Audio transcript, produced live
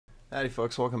Howdy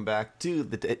folks, welcome back to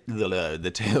the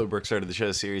Taylor Brooks Start of the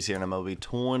Show series here in MLB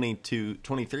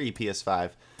 23 PS5.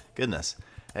 Goodness.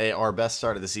 Hey, our best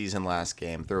start of the season last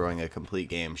game, throwing a complete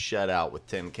game shutout with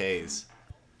 10 Ks.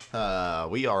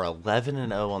 We are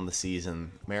 11-0 on the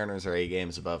season. Mariners are 8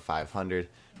 games above 500.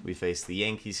 We face the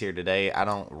Yankees here today. I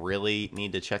don't really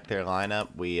need to check their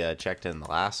lineup. We checked in the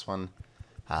last one,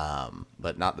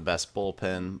 but not the best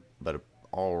bullpen, but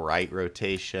all right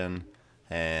rotation.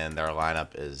 And our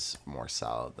lineup is more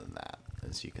solid than that,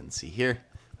 as you can see here,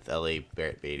 with L.A.,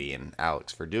 Barrett Beatty, and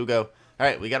Alex Verdugo. All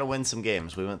right, we got to win some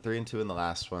games. We went 3-2 in the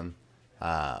last one.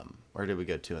 Or did we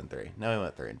go 2-3? No, we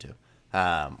went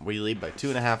 3-2. We lead by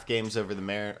 2.5 games over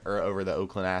the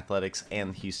Oakland Athletics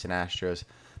and the Houston Astros.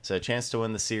 So a chance to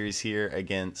win the series here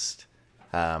against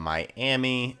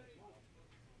Miami.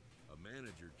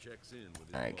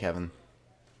 All right, Kevin.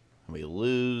 We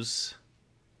lose.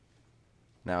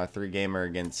 Now a 3-gamer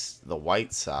against the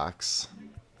White Sox.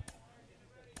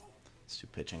 Let's do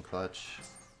pitch and clutch.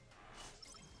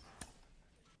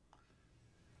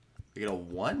 We get a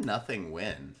 1-0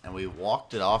 win, and we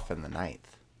walked it off in the 9th.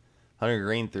 Hunter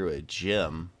Green threw a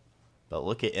gem, but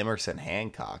look at Emerson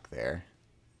Hancock there.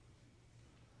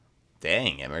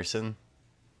 Dang, Emerson.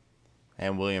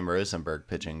 And William Rosenberg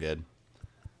pitching good.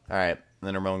 All right,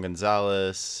 then Ramon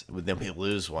Gonzalez. Then we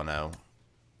lose 1-0.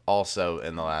 Also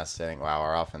in the last inning. Wow,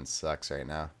 our offense sucks right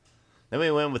now. Then we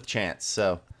win with Chance.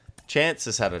 So Chance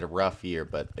has had a rough year,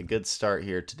 but a good start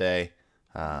here today.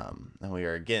 And we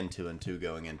are again 2-2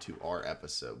 going into our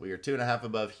episode. We are 2.5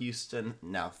 above Houston,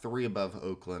 now 3 above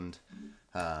Oakland.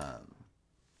 Now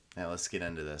let's get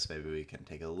into this. Maybe we can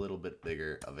take a little bit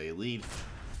bigger of a lead.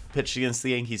 Pitched against the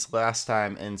Yankees last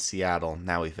time in Seattle.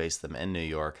 Now we face them in New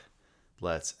York.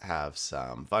 Let's have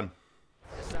some fun.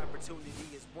 This opportunity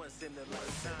is once in a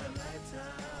lifetime.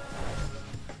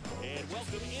 And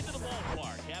welcome into the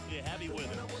ballpark. Happy to have you with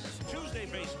us. Tuesday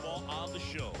baseball on the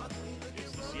show.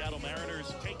 It's the Seattle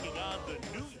Mariners taking on the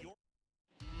New York.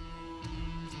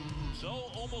 So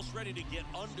almost ready to get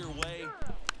underway.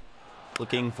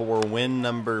 Looking for win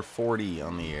number 40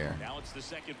 on the year. Now it's the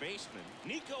second baseman,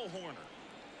 Nico Horner.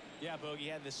 Yeah, Bogey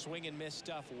had the swing and miss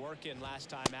stuff working last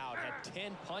time out. Had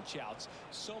 10 punch outs.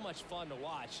 So much fun to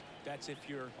watch. That's if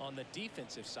you're on the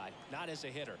defensive side, not as a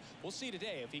hitter. We'll see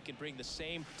today if he can bring the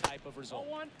same type of result.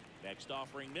 Next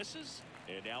offering misses,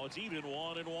 and now it's even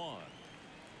 1-1.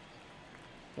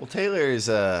 Well, Taylor is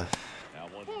Now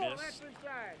one miss.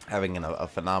 having a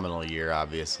phenomenal year,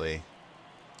 obviously.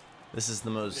 This is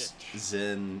the most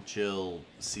zen, chill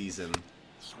season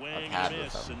Swing I've had and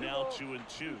with miss, him. and now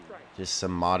 2-2. Just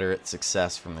some moderate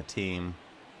success from the team.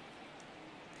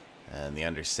 And the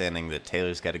understanding that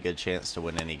Taylor's got a good chance to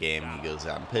win any game he goes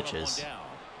out and pitches.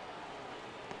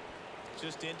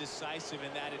 Just indecisive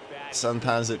in that at bat.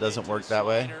 Sometimes it doesn't work that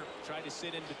way. Tried to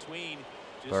sit in between.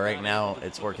 But right now,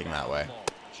 it's working that way.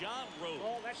 John Rose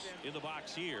in the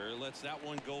box here. Lets that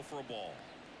one go for a ball.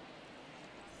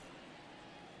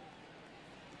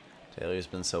 Taylor's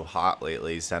been so hot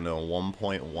lately. He's down to a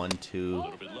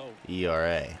 1.12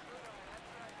 ERA.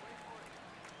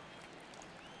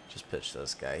 Just pitch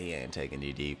this guy. He ain't taking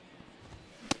you deep.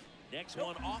 Next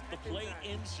one off the plate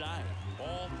inside.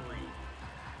 Ball 3.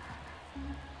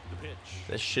 The pitch.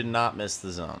 This should not miss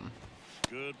the zone.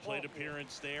 Good plate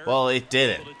appearance there. Well, it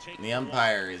didn't. The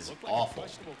umpire is awful.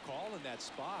 Questionable call in that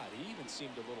spot. He even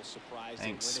seemed a little surprised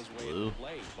Thanks, he went his way Blue. to the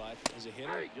plate, but as a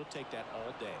hitter, you'll take that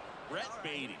all day. Brett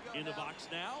Beatty in the box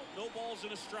now. No balls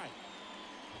and a strike.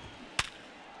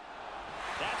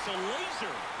 That's a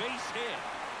laser base hit.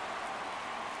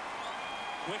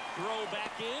 Quick throw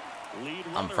back in. Lead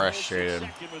runner I'm frustrated.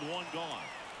 holds second with one gone.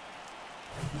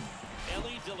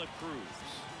 Ellie De La Cruz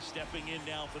stepping in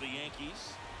now for the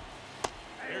Yankees.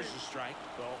 There's a strike.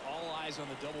 Well, all eyes on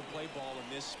the double play ball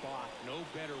in this spot. No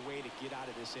better way to get out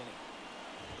of this inning.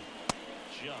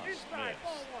 Just missed.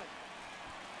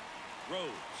 Rose,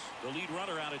 the lead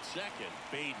runner out at second.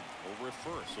 Beatty over at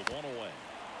first, so 1 away.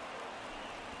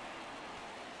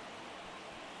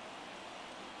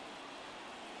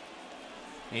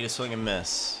 Need a swing and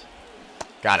miss.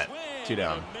 Got it. 2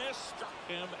 down. Swing and miss, struck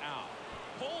him out.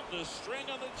 Pulled the string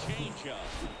on the changeup.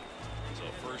 So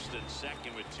first and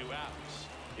second with 2 outs.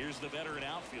 Here's the veteran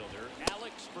outfielder,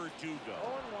 Alex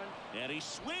Verdugo. And he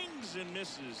swings and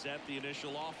misses at the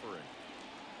initial offering.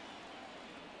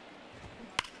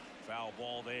 Foul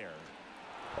ball there.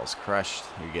 Ball's crushed.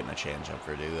 You're getting a changeup,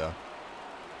 Verdugo.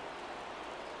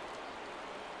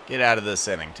 Get out of this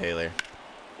inning, Taylor.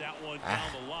 That one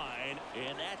down the line,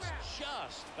 and that's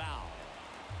just foul.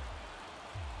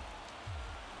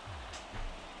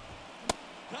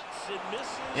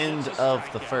 End of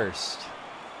the first.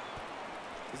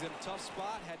 He's in a tough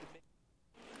spot. Had to make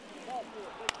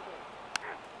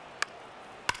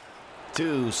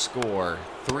 2 score,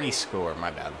 3 score.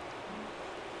 My bad.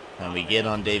 And we get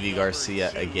on Davy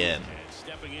Garcia again. And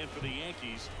stepping in for the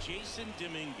Yankees, Jason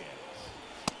Dominguez.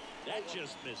 That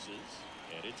just misses,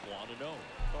 and it's 1-0.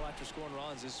 Well, after scoring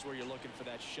runs, this is where you're looking for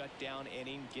that shutdown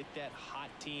inning. Get that hot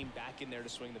team back in there to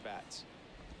swing the bats.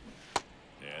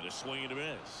 And a swing and a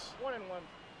miss. 1-1.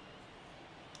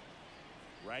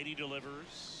 Righty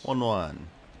delivers. 1-1.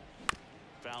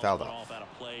 Fouled off out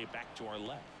of play, back to our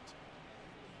left.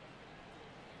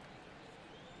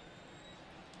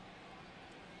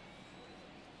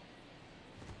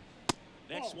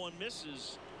 Next one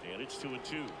misses, and it's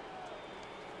 2-2.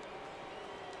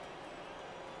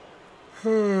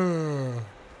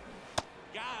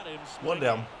 Got him. One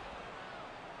down.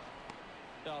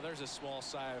 No, there's a small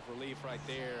sigh of relief right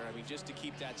there. I mean, just to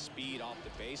keep that speed off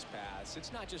the base paths.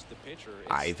 It's not just the pitcher.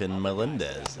 It's Ivan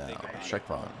Melendez now. Strike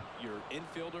one. Your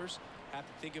infielders have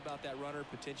to think about that runner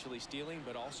potentially stealing,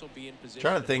 but also be in position.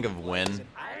 Trying to think of when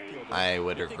I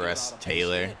would regress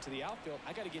Taylor.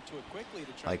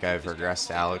 Like I've regressed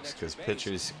Alex, because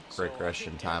pitcher's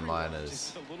regression timeline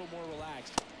is a little more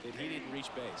relaxed that he didn't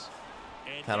reach base.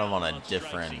 kind of on a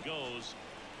different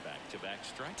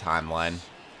timeline.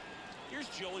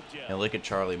 And look at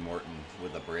Charlie Morton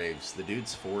with the Braves. The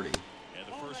dude's 40.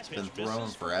 It's been thrown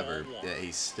forever. Yeah,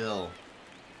 he's still,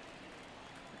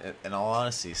 in all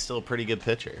honesty, still a pretty good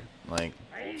pitcher. Like,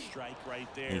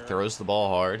 he throws the ball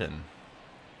hard and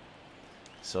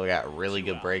still got really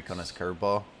good break on his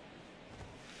curveball.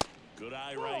 Good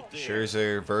eye right there.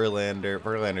 Scherzer, Verlander.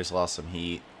 Verlander's lost some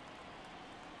heat.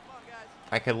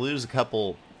 I could lose a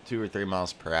couple 2 or 3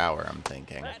 miles per hour, I'm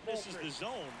thinking. That misses the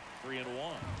zone. 3-1.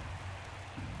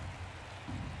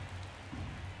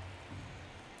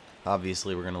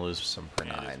 Obviously, we're going to lose some per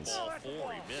nines. He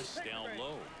missed down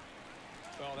low.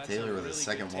 Well, that's Taylor a with really his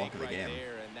second good walk of the take right game.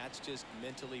 there, and that's just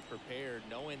mentally prepared,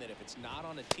 knowing that if it's not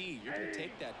on a tee, you're going to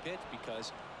take that pitch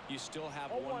because you still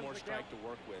have one more strike to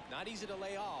work with. Not easy to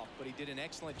lay off, but he did an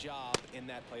excellent job in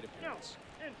that plate appearance.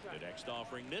 The next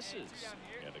offering misses,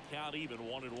 and the count even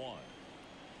 1-1.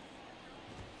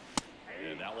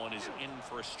 And that one is in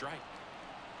for a strike.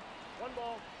 1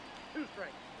 ball, 2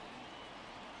 strikes.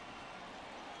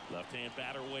 Left-hand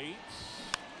batter waits.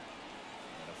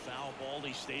 And a foul ball,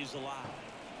 he stays alive.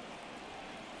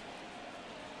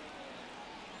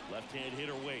 Left-hand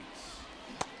hitter waits.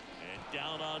 And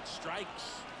down on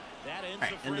strikes. That ends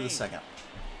the frame. Into the second.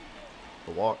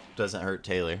 The walk doesn't hurt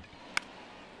Taylor.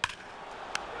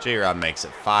 J-Rod makes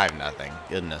it 5-0.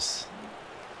 Goodness.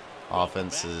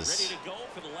 Offense is ready to go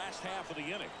for the last half of the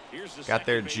inning. Here's the got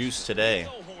their second juice baseman, today.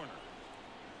 Horner.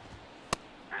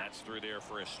 That's through there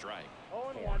for a strike.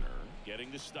 0-1. Horner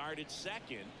getting the start at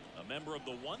second, a member of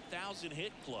the 1,000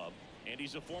 hit club, and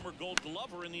he's a former Gold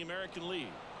Glover in the American League.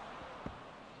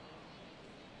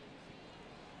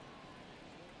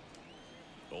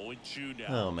 Oh, and 2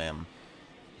 now. Oh, man.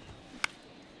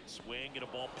 Swing and a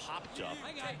ball popped up.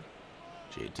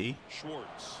 JT.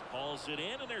 Schwartz hauls it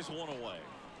in, and there's one away.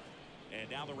 And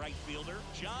now the right fielder,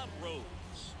 John Rhodes.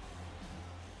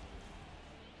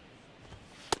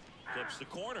 Clips the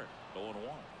corner.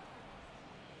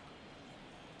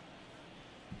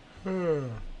 0-1.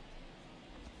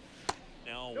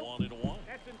 Now 1-1.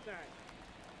 That's inside.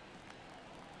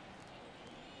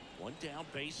 One down,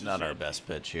 base. Not our best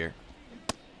pitch here.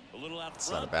 A little out It's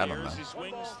front not a bad there one, as though. he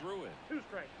swings through it. 2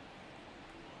 strikes.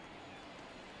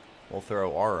 We'll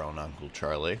throw our own Uncle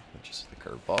Charlie, which is the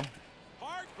curveball.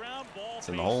 Hard ground ball. It's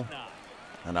in the hole. base knock.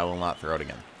 And I will not throw it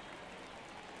again.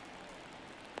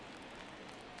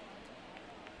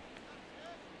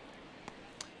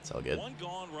 It's all good. One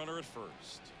gone, runner at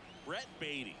first. Brett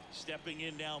Beatty stepping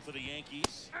in now for the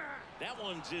Yankees. That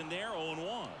one's in there,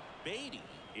 0-1. Beatty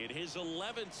in his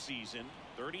 11th season,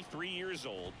 33 years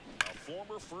old, a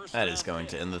former first. That is going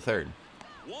to end the third.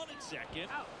 1 and 2nd,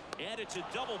 and it's a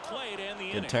double play to end the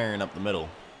Good inning. turn up the middle.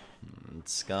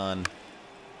 It's gone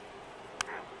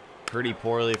pretty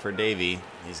poorly for Davey.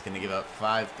 He's going to give up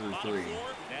 5 through 3.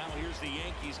 Now here's the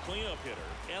Yankees cleanup hitter,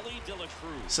 Ellie De La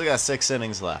Cruz. Still got 6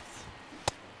 innings left.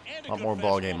 And A lot good more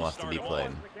ball fastball game to left to start be him played.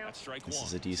 off. That's strike This one.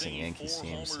 is a decent Singing Yankees 4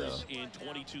 team, so homers in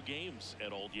 22 games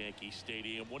at Old Yankee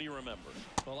Stadium. What do you remember?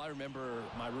 Well, I remember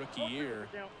my rookie year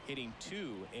hitting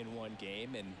 2 in one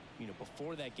game, and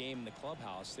before that game in the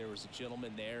clubhouse, there was a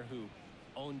gentleman there who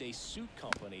owned a suit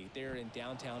company there in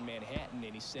downtown Manhattan,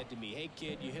 and he said to me, "Hey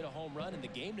kid, you hit a home run in the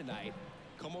game tonight.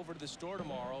 Come over to the store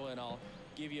tomorrow and I'll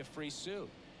give you a free suit."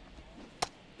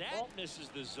 That misses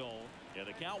the zone. Yeah,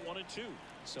 the count 1-2.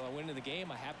 So I went into the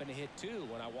game. I happened to hit 2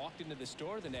 when I walked into the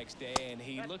store the next day, and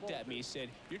he looked at me. He said,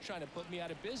 "You're trying to put me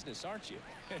out of business, aren't you?"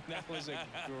 And that was a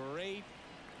great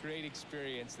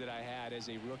experience that I had as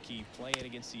a rookie playing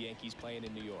against the Yankees, playing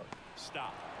in New York.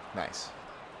 Stop. Nice.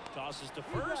 Tosses to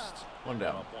first. One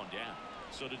down. Up, one down.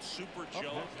 So did Super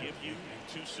Joe give you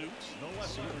 2 suits?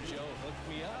 Super Joe hooked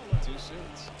me up 2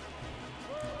 suits.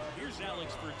 Here's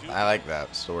Alex Verdugo. I like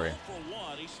that story. 0 for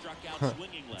 1. He struck out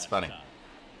swinging last It's funny. time.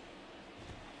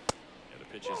 And the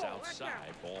pitch is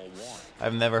outside. Ball 1.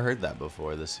 I've never heard that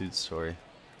before, the suit story.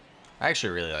 I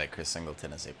actually really like Chris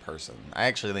Singleton as a person. I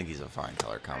actually think he's a fine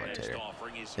color commentator.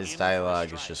 His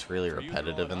dialogue is just really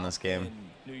repetitive in this game.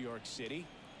 In New York City,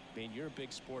 I mean, you're a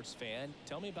big sports fan.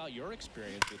 Tell me about your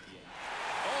experience with the Yankees.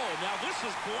 Oh, now this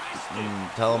is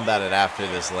blasted. Tell him about it after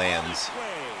this lands,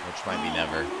 which might be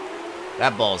never.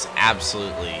 That ball's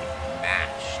absolutely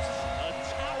mashed. A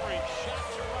towering shot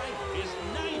to right. His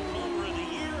 9th homer of the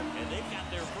year, and they've got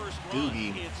their first run.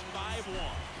 Doogie. It's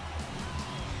 5-1.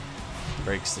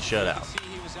 Breaks the shutout. See,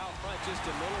 he was out front just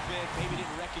a little bit. Maybe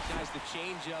didn't recognize the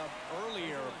changeup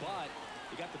earlier, but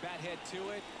he got the bat head to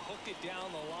it, hooked it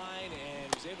down the line,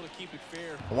 and was able to keep it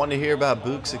fair. I want to hear about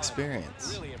Book's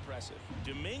experience. Really impressive.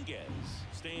 Dominguez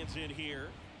stands in here.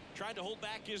 Tried to hold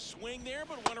back his swing there,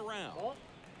 but went around.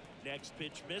 Next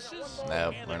pitch misses.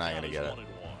 Nope, and we're the not count going to is get it.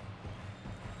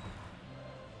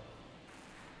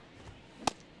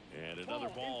 1-1. And another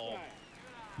ball.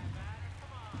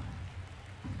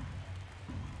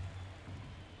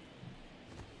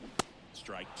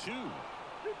 Strike 2.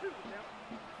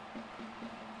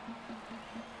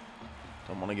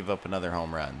 Don't want to give up another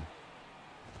home run.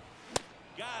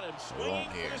 Got him We swinging won't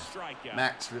for hear. the strikeout.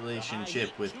 Max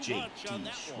relationship with Too much on JT that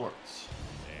one. Schwartz.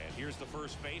 And here's the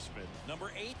first baseman,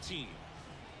 number 18.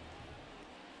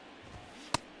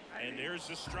 And there's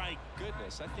the strike.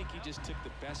 Goodness, I think he just took the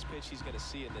best pitch he's going to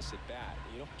see in this at-bat.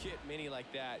 You don't get many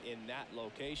like that in that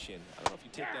location. I don't know if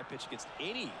you take that pitch against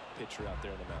any pitcher out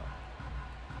there in the mound.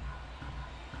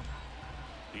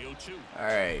 The 0-2. All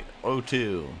right,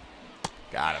 0-2.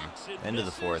 Got him. It Into the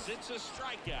misses. 4th. It's a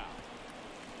strikeout.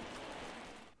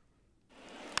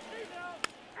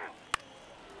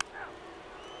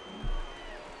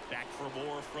 Back for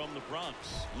more from the Bronx.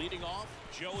 Leading off,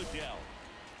 Joe Adele.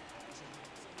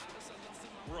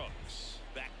 Brooks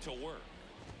back to work.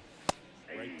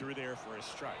 Right through there for a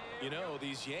strike. You know,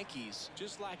 these Yankees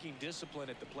just lacking discipline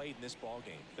at the plate in this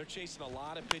ballgame. They're chasing a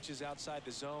lot of pitches outside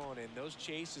the zone, and those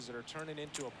chases that are turning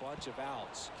into a bunch of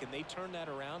outs. Can they turn that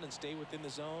around and stay within the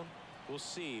zone? We'll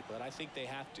see, but I think they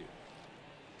have to.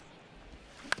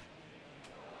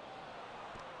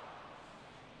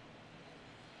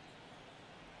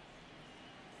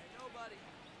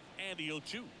 And the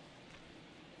 0-2.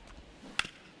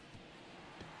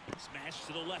 Smash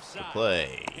to the left side.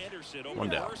 Play. Henderson over One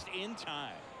the down. first in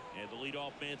time. And the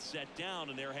leadoff man set down,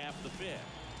 and they're half the 5th.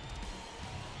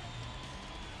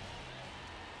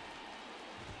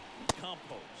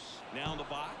 Campos now in the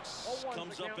box.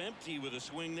 Comes up empty with a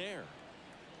swing there.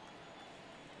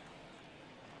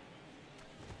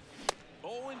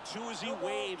 0-2 as he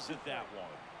waves at that one.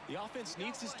 The offense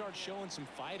needs to start showing some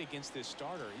fight against this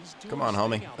starter. He's doing Come on, his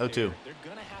homie. thing out 0-2. there. They're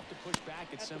going to have to push back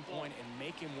at some point and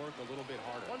make him work a little bit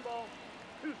harder. 1 ball,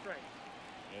 2 strikes.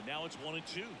 And now it's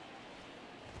 1-2.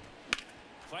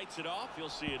 Fights it off. You'll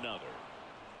see another.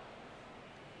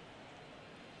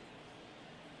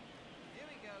 Here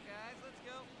we go, guys. Let's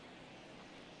go.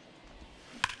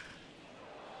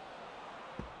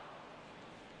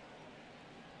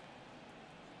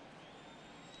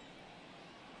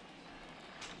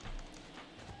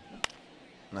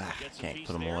 Ah, Gets a can't piece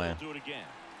put him there. away. We'll do it again.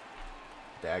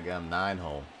 Daggum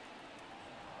 9-hole.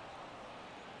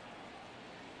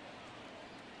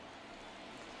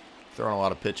 Throwing a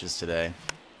lot of pitches today.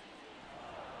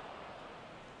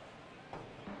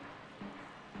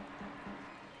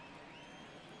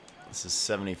 This is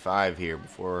 75 here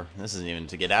before. This isn't even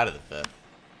to get out of the 5th.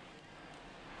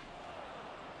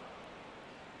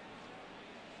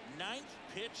 9th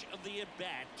pitch of the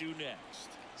at-bat due next.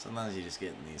 Sometimes you just get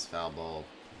in these foul ball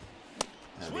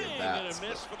heavy Swing and at-bats. a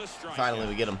miss for the strike. Finally,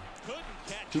 we get him. Couldn't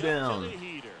catch 2 up down. to the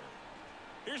heater.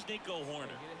 Here's Nico Horner.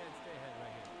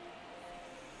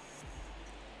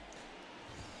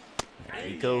 There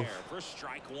you In go. the air for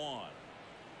strike 1.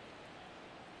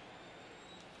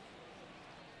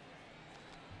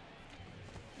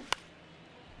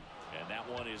 And that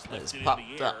one is It's lifted in popped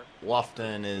the air. up.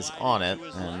 Lofton is on it,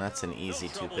 and that's an easy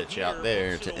 2-pitch out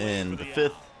there to end the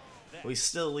 5th. We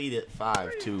still lead it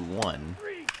 5-1.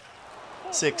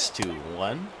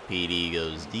 6-1. PD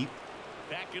goes deep.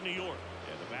 Back in New York.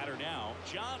 And the batter now,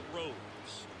 John Rose.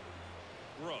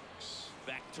 Brooks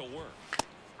back to work.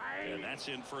 And that's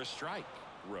in for a strike.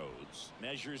 Rhodes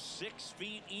measures 6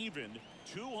 feet even,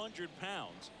 200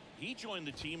 pounds. He joined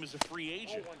the team as a free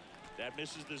agent. That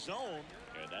misses the zone,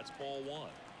 and that's ball 1.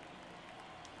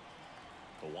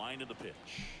 The wind of the pitch.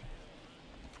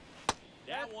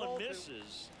 That one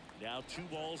misses. Now 2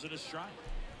 balls and a strike.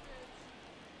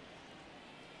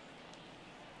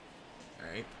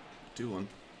 All right, 2-1.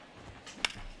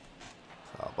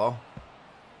 Foul ball.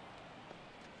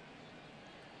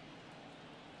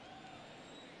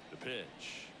 The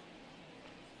pitch.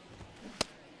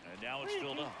 And now it's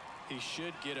filled up. He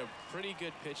should get a pretty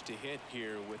good pitch to hit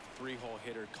here with 3-hole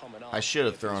hitter coming up. I should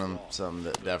have thrown him some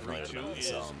that definitely would have been in the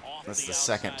zone. That's the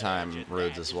second time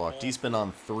Rhodes has walked. He's been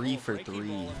on 3 for 3.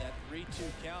 That 3-2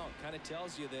 count kind of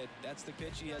tells you that that's the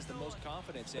pitch he has the most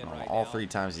confidence in right now. All 3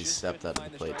 times he's stepped up to the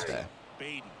plate today.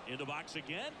 Baden in the box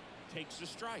again, takes a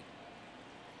strike.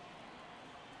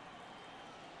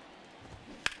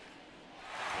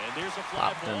 And there's a fly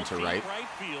Popped ball into deep right.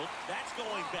 field. That's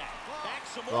going back. Back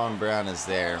some more. Ron Brown is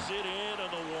there. Pulls it in on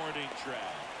the warning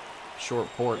track. Short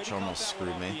porch almost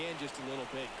screwed me. Just a little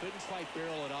bit. Couldn't quite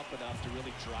barrel it up enough to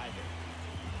really drive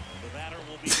it. The batter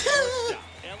will be shortstop,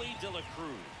 Ellie De La Cruz.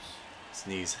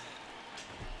 Sneeze.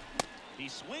 He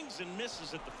swings and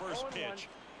misses at the first pitch.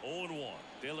 0-1.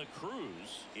 De La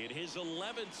Cruz in his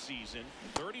 11th season,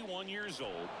 31 years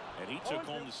old, and he took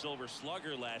home the Silver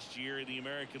Slugger last year in the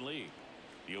American League.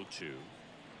 The 0-2.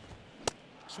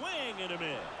 Swing and a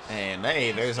miss. And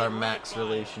hey, there's our max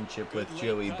relationship with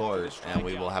Joey Bart, and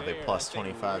we will have a plus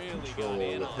 25 control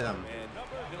with him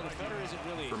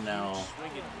from now on.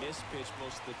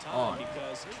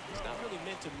 Because it's not really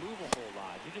meant to move a whole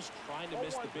lot. You're just trying to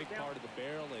miss the big part of the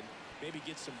barrel and maybe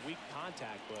get some weak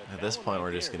contact. But At this point,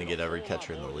 we're just going to get every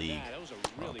catcher in the league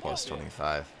on plus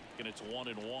 25. And it's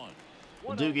 1-1.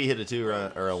 Well, Doogie hit a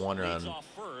 2-run or a 1-run Leads off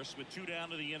first with 2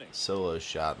 down to the inning. solo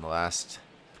shot in the last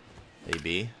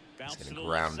AB. He's going to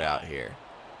ground out here.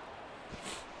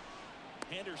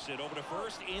 Henderson over to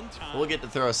first in time. We'll get to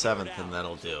throw a 7th, and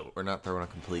that'll do. We're not throwing a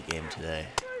complete game today.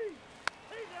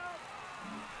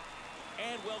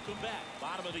 And welcome back.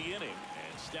 Bottom of the inning.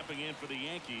 And stepping in for the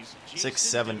Yankees. 6,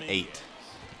 7, 8.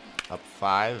 Up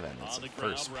 5, and it's the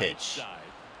first pitch.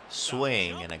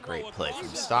 Swing and a great play from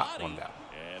Stott. 1 down.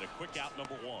 And a quick out,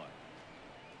 number 1.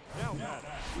 And now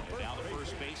the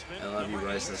first baseman. I love you,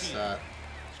 Rice. Stott.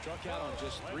 Struck out on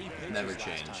just 3 pitches. Never last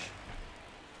change. time.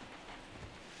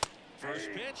 First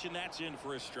pitch, and that's in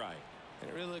for a strike. And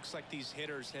it really looks like these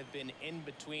hitters have been in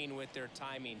between with their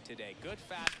timing today. Good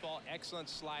fastball, excellent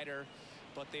slider,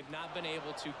 but they've not been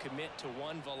able to commit to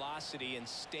one velocity and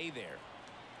stay there.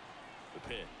 The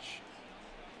pitch.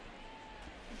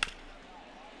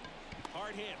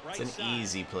 Hard hit, right It's an side.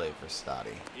 easy play for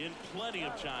Stotty. In plenty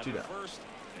of time 2 at down. first.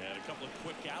 And a couple of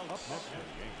quick outs. So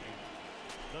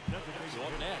up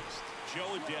next,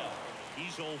 Joe Adele.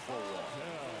 He's 0 for 1.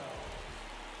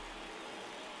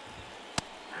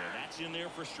 And that's in there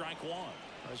for strike 1.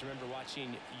 I always remember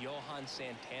watching Johan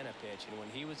Santana pitch, and when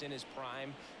he was in his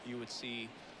prime, you would see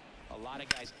a lot of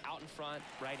guys out in front,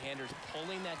 right-handers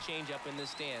pulling that change up in the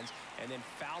stands, and then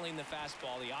fouling the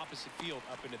fastball the opposite field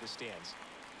up into the stands.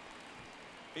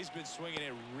 He's been swinging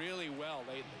it really well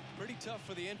lately. Pretty tough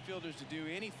for the infielders to do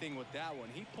anything with that one.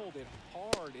 He pulled it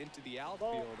hard into the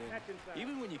outfield, and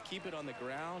even when you keep it on the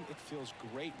ground, it feels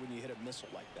great when you hit a missile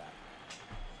like that.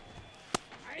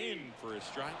 In for a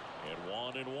strike, and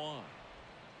 1-1.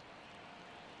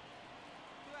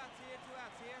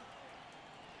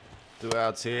 2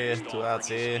 outs here, 2 outs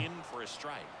here. In for a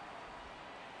strike.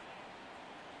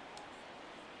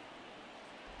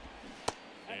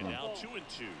 And now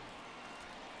 2-2.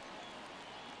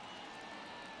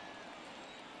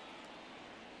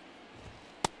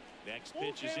 Next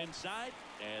pitch is inside,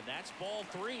 and that's ball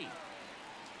 3.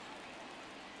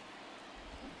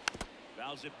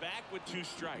 Fouls it back with 2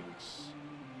 strikes.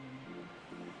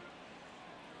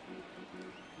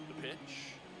 The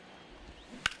pitch.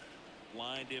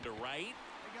 Lined into right.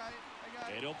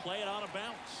 And he'll play it on a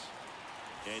bounce.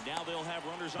 And now they'll have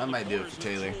runners on That the might do it corners for with 2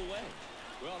 Taylor. away.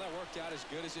 Well, that worked out as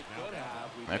good as it could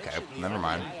have. We Okay, mentioned the never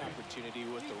mind. opportunity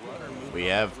with the runner moving We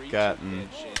on have the 3-2 gotten-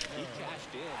 pitch, and he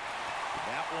cashed in.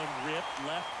 That one ripped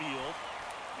left field.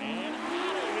 And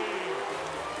out of here.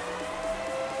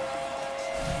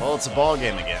 Well, it's a ball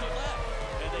game again.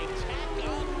 And they tack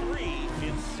on 3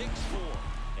 in 6-4.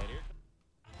 And here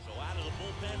comes. So out of the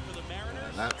bullpen for the Mariners.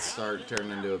 And that start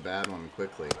turned into a bad one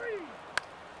quickly.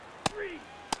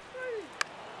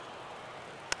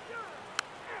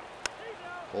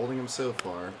 Holding him so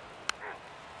far.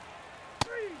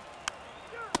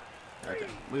 Okay,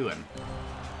 we win.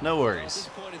 No At worries. this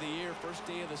point of the year, first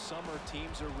day of the summer,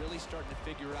 teams are really starting to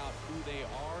figure out who they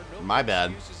are. No My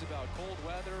bad. excuses about cold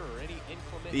weather or any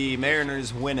inclement The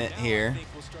Mariners win it Now here, I think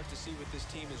we'll start to see what this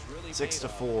team is really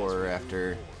 6-4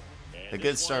 after a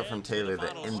good start from Taylor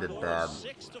that ended bad.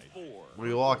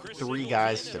 We walked 3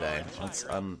 guys today. That's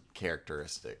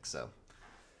uncharacteristic. So,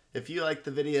 if you liked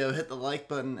the video, hit the like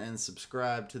button and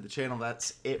subscribe to the channel.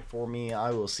 That's it for me.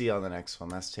 I will see you on the next one.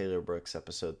 That's Taylor Brooks,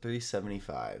 episode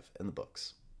 375 in the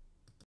books.